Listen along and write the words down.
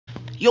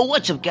Yo,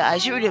 what's up,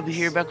 guys? You're over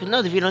here back with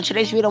another video. In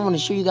today's video, I'm going to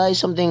show you guys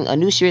something, a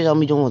new series I'm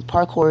going to be doing with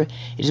parkour. It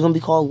is going to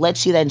be called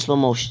Let's See That in Slow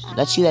Motion.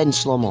 Let's see that in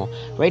slow-mo.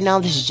 Right now,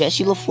 this is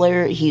Jessie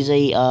LaFlair. He's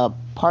a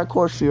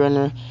parkour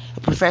freerunner,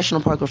 a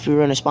professional parkour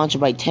freerunner, sponsored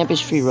by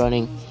Tempest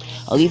Freerunning.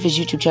 I'll leave his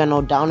YouTube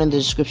channel down in the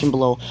description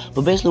below.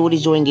 But basically, what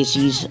he's doing is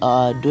he's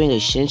doing a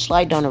Shin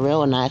Slide down a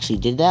rail, and I actually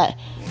did that.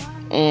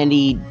 And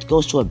he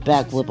goes to a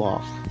backflip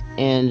off.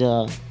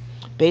 And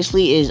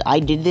basically is I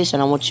did this,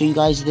 and I want to show you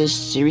guys this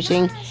series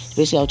thing.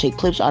 Basically, I'll take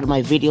clips out of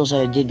my videos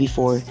that I did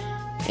before,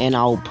 and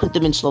I'll put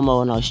them in slow-mo,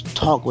 and I'll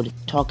talk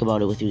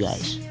about it with you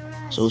guys.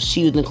 So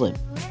see you in the clip.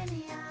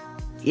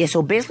 Yeah,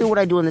 so basically what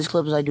I do in this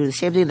clip is I do the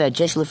same thing that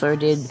Jessie LaFlair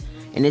did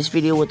in this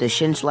video with the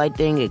Shin Slide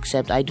thing,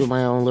 except I do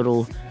my own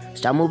little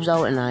style moves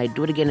out, and I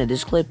do it again in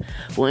this clip.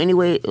 Well,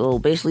 anyway,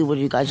 basically what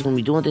you guys are going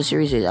to be doing with this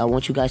series is I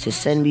want you guys to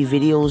send me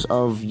videos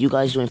of you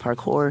guys doing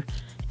parkour,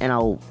 and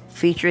I'll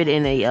feature it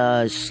in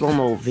a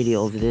slow-mo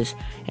video of this,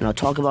 and I'll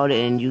talk about it,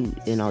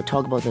 and I'll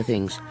talk about the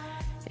things.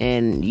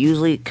 And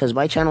usually, because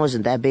my channel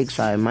isn't that big,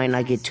 so I might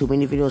not get too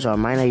many videos, or I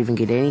might not even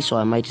get any, so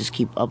I might just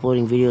keep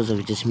uploading videos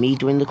of just me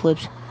doing the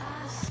clips.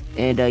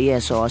 And yeah,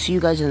 so I'll see you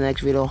guys in the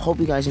next video. Hope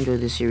you guys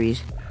enjoyed this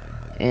series,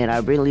 and I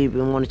really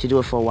been wanted to do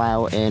it for a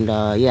while. And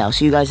yeah, I'll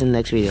see you guys in the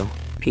next video.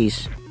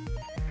 Peace.